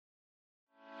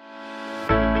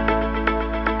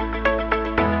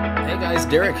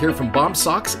guys, Derek here from Bomb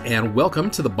Socks, and welcome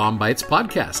to the BOM-BITES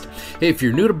podcast. Hey, if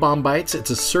you're new to BOM-BITES,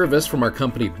 it's a service from our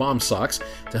company Bomb Socks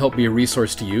to help be a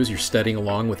resource to use. You're studying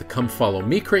along with the Come Follow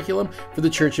Me curriculum for the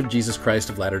Church of Jesus Christ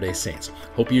of Latter-day Saints.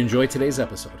 Hope you enjoy today's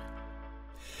episode.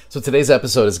 So today's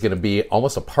episode is going to be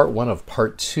almost a part one of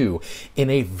part two in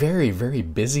a very, very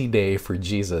busy day for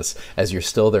Jesus as you're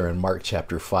still there in Mark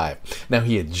chapter 5. Now,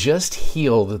 he had just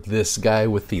healed this guy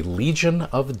with the legion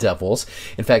of devils.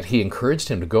 In fact, he encouraged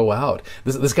him to go out.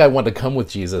 This guy wanted to come with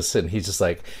Jesus, and he's just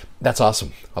like, that's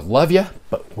awesome. I love you,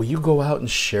 but will you go out and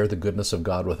share the goodness of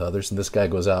God with others? And this guy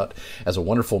goes out as a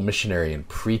wonderful missionary and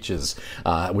preaches,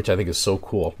 which I think is so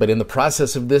cool. But in the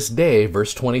process of this day,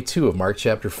 verse 22 of Mark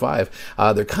chapter 5,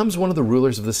 there comes one of the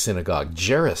rulers of the synagogue,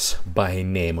 Jairus by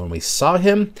name. When we saw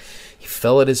him, he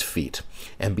fell at his feet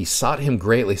and besought him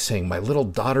greatly, saying, My little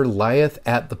daughter lieth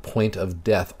at the point of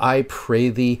death. I pray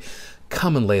thee,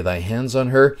 come and lay thy hands on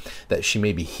her, that she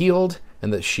may be healed,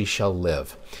 and that she shall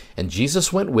live. And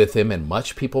Jesus went with him, and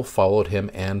much people followed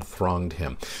him and thronged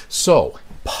him. So,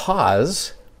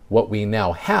 pause. What we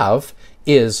now have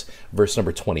is verse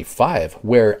number 25,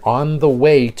 where on the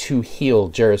way to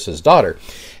heal Jairus' daughter,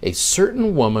 a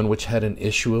certain woman which had an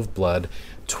issue of blood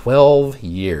 12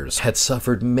 years, had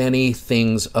suffered many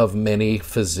things of many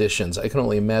physicians. I can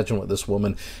only imagine what this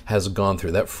woman has gone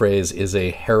through. That phrase is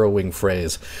a harrowing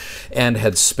phrase. And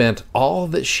had spent all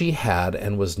that she had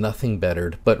and was nothing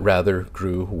bettered, but rather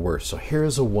grew worse. So here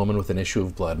is a woman with an issue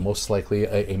of blood, most likely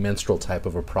a menstrual type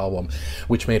of a problem,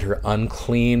 which made her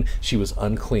unclean. She was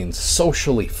unclean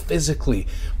socially, physically,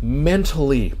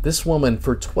 mentally. This woman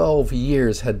for 12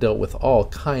 years had dealt with all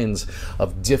kinds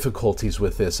of difficulties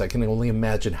with this. I can only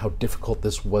imagine how difficult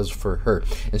this was for her.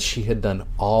 And she had done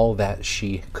all that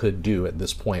she could do at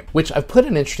this point, which I've put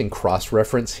an interesting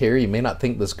cross-reference here. You may not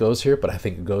think this goes here, but I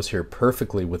think it goes here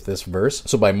perfectly with this verse.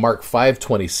 So by Mark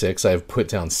 5:26, I've put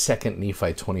down 2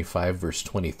 Nephi 25, verse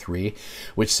 23,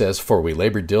 which says, For we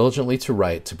labor diligently to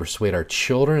write, to persuade our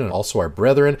children and also our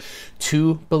brethren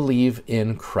to believe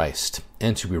in Christ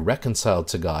and to be reconciled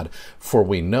to God, for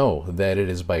we know that it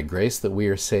is by grace that we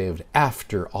are saved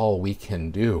after all we can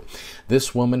do.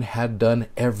 This woman had done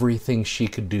everything she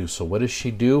could do. So what does she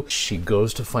do? She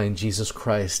goes to find Jesus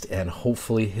Christ, and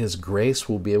hopefully his grace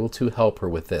will be able to help her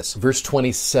with this. Verse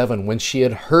 27, when she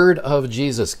had heard of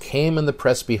Jesus, came in the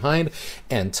press behind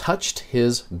and touched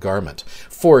his garment.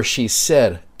 For she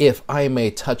said, If I may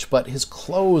touch but his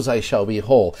clothes, I shall be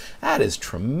whole. That is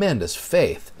tremendous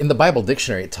faith. In the Bible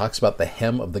dictionary, it talks about the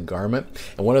hem of the garment.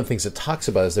 And one of the things it talks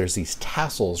about is there's these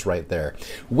tassels right there,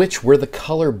 which were the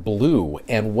color blue.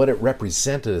 And what it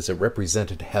represented is it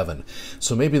represented heaven.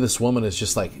 So maybe this woman is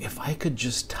just like, if I could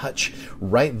just touch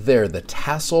right there, the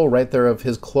tassel right there of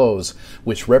his clothes,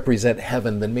 which represent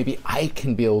heaven, then maybe I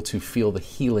can be able to feel the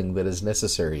healing that is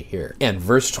necessary here. And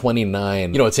verse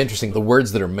 29, it's interesting. The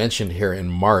words that are mentioned here in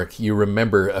Mark, you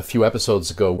remember a few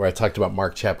episodes ago where I talked about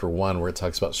Mark chapter 1, where it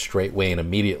talks about straightway and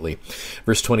immediately.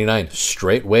 Verse 29,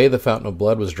 straightway the fountain of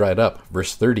blood was dried up.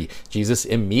 Verse 30, Jesus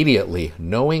immediately,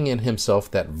 knowing in himself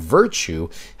that virtue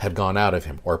had gone out of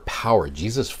him, or power.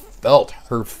 Jesus felt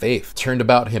her faith, turned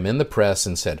about him in the press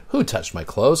and said, Who touched my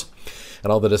clothes?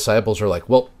 And all the disciples are like,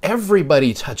 Well,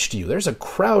 everybody touched you. There's a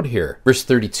crowd here. Verse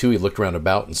 32, he looked round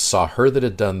about and saw her that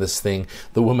had done this thing.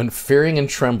 The woman, fearing and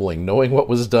trembling, knowing what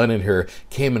was done in her,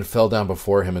 came and fell down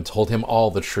before him and told him all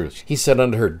the truth. He said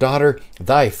unto her, Daughter,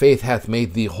 thy faith hath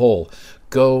made thee whole.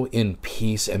 Go in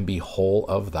peace and be whole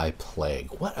of thy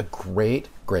plague. What a great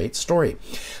story.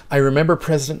 I remember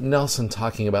President Nelson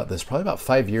talking about this probably about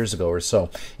 5 years ago or so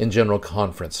in General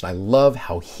Conference. And I love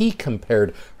how he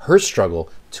compared her struggle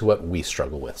to what we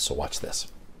struggle with. So watch this.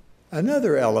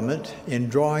 Another element in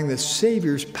drawing the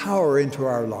Savior's power into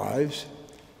our lives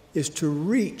is to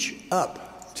reach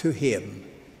up to him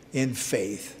in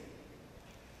faith.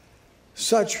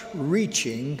 Such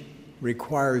reaching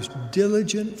requires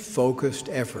diligent, focused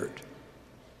effort.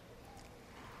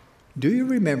 Do you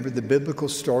remember the biblical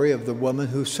story of the woman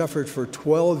who suffered for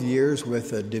 12 years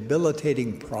with a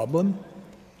debilitating problem?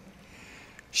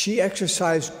 She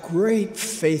exercised great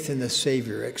faith in the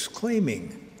Savior,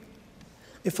 exclaiming,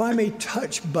 If I may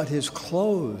touch but his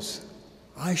clothes,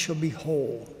 I shall be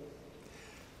whole.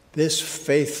 This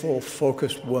faithful,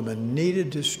 focused woman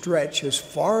needed to stretch as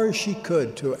far as she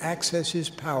could to access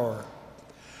his power.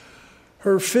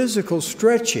 Her physical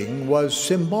stretching was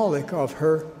symbolic of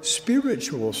her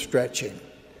spiritual stretching.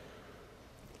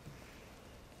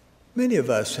 Many of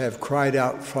us have cried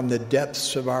out from the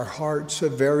depths of our hearts a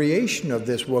variation of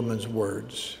this woman's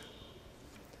words.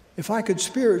 If I could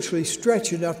spiritually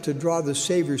stretch enough to draw the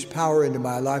Savior's power into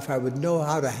my life, I would know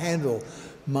how to handle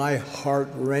my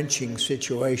heart-wrenching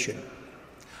situation.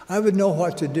 I would know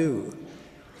what to do,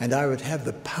 and I would have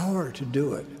the power to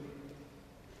do it.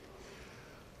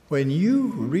 When you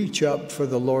reach up for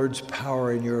the Lord's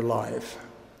power in your life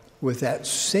with that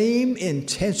same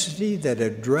intensity that a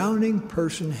drowning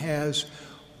person has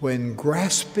when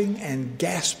grasping and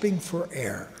gasping for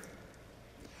air,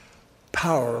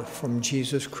 power from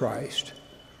Jesus Christ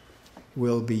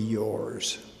will be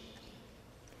yours.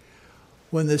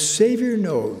 When the Savior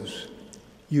knows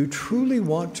you truly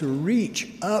want to reach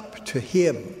up to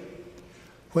Him,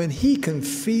 when He can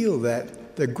feel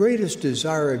that the greatest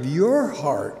desire of your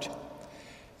heart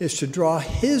is to draw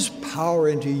His power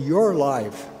into your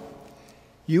life,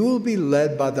 you will be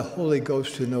led by the Holy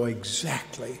Ghost to know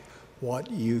exactly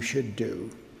what you should do.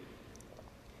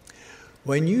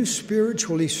 When you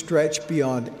spiritually stretch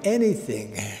beyond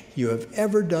anything you have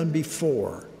ever done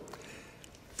before,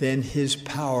 then His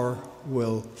power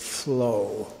will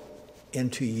flow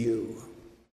into you.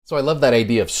 So I love that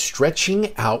idea of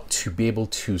stretching out to be able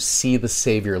to see the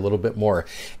Savior a little bit more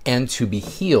and to be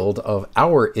healed of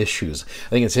our issues. I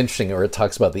think it's interesting where it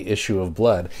talks about the issue of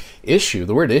blood.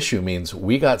 The word issue means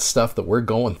we got stuff that we're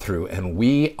going through, and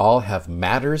we all have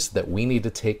matters that we need to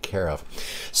take care of.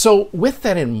 So with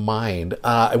that in mind,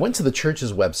 I went to the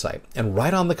church's website, and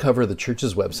right on the cover of the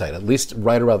church's website, at least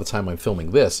right around the time I'm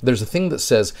filming this, there's a thing that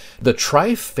says the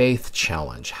Tri-Faith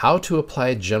Challenge, how to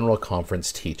apply general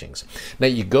conference teachings. Now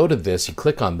you go to this, you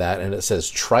click on that, and it says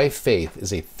Tri-Faith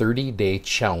is a 30-day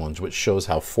challenge which shows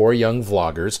how 4 young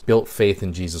vloggers built faith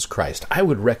in Jesus Christ. I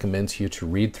would recommend to you to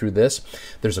read through this.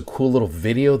 There's a cool little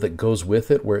video that goes with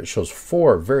it where it shows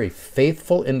 4 very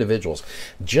faithful individuals.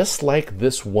 Just like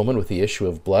this woman with the issue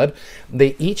of blood,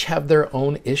 they each have their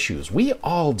own issues. We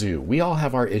all do. We all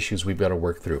have our issues we've got to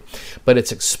work through. But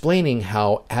it's explaining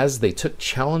how as they took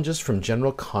challenges from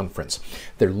General Conference,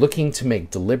 they're looking to make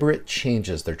deliberate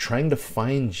changes. They're trying to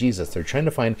find Jesus. They're trying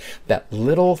to find that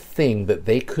little thing that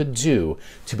they could do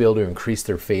to be able to increase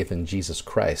their faith in Jesus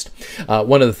Christ.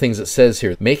 One of the things it says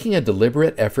here, making a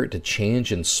deliberate effort to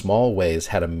change in small ways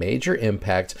had a major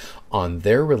impact on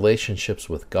their relationships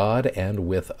with God and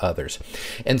with others.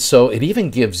 And so it even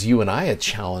gives you and I a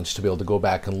challenge to be able to go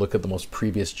back and look at the most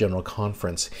previous General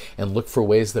Conference and look for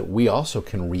ways that we also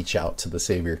can reach out to the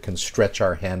Savior, can stretch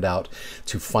our hand out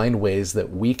to find ways that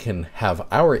we can have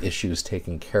our issues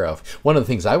taken care of. One of the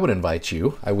things I would invite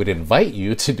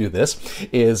you to do this,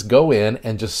 is go in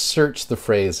and just search the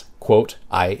phrase, quote,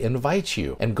 I invite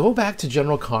you, and go back to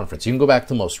General Conference. You can go back to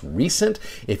the most recent.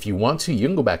 If you want to, you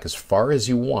can go back as far as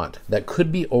you want. That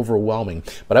could be overwhelming,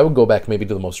 but I would go back maybe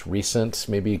to the most recent,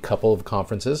 maybe a couple of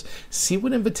conferences, see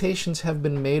what invitations have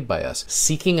been made by us,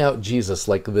 seeking out Jesus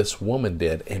like this woman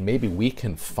did, and maybe we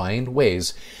can find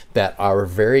ways that our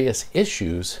various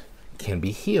issues can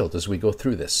be healed as we go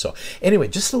through this. So anyway,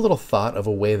 just a little thought of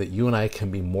a way that you and I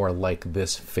can be more like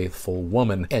this faithful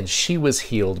woman, and she was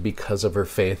healed because of her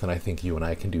faith, and I think you and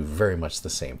I can do very much the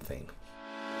same thing.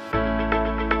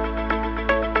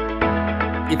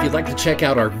 If you'd like to check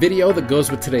out our video that goes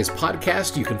with today's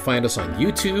podcast, you can find us on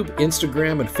YouTube,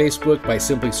 Instagram, and Facebook by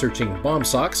simply searching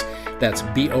BOM-SOCKS. That's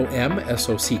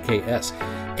BOMSOCKS.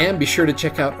 And be sure to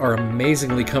check out our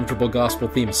amazingly comfortable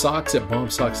gospel-themed socks at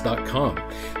BOMSOCKS.com.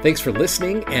 Thanks for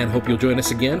listening, and hope you'll join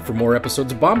us again for more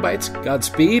episodes of BOM-BITES.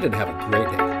 Godspeed, and have a great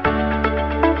day.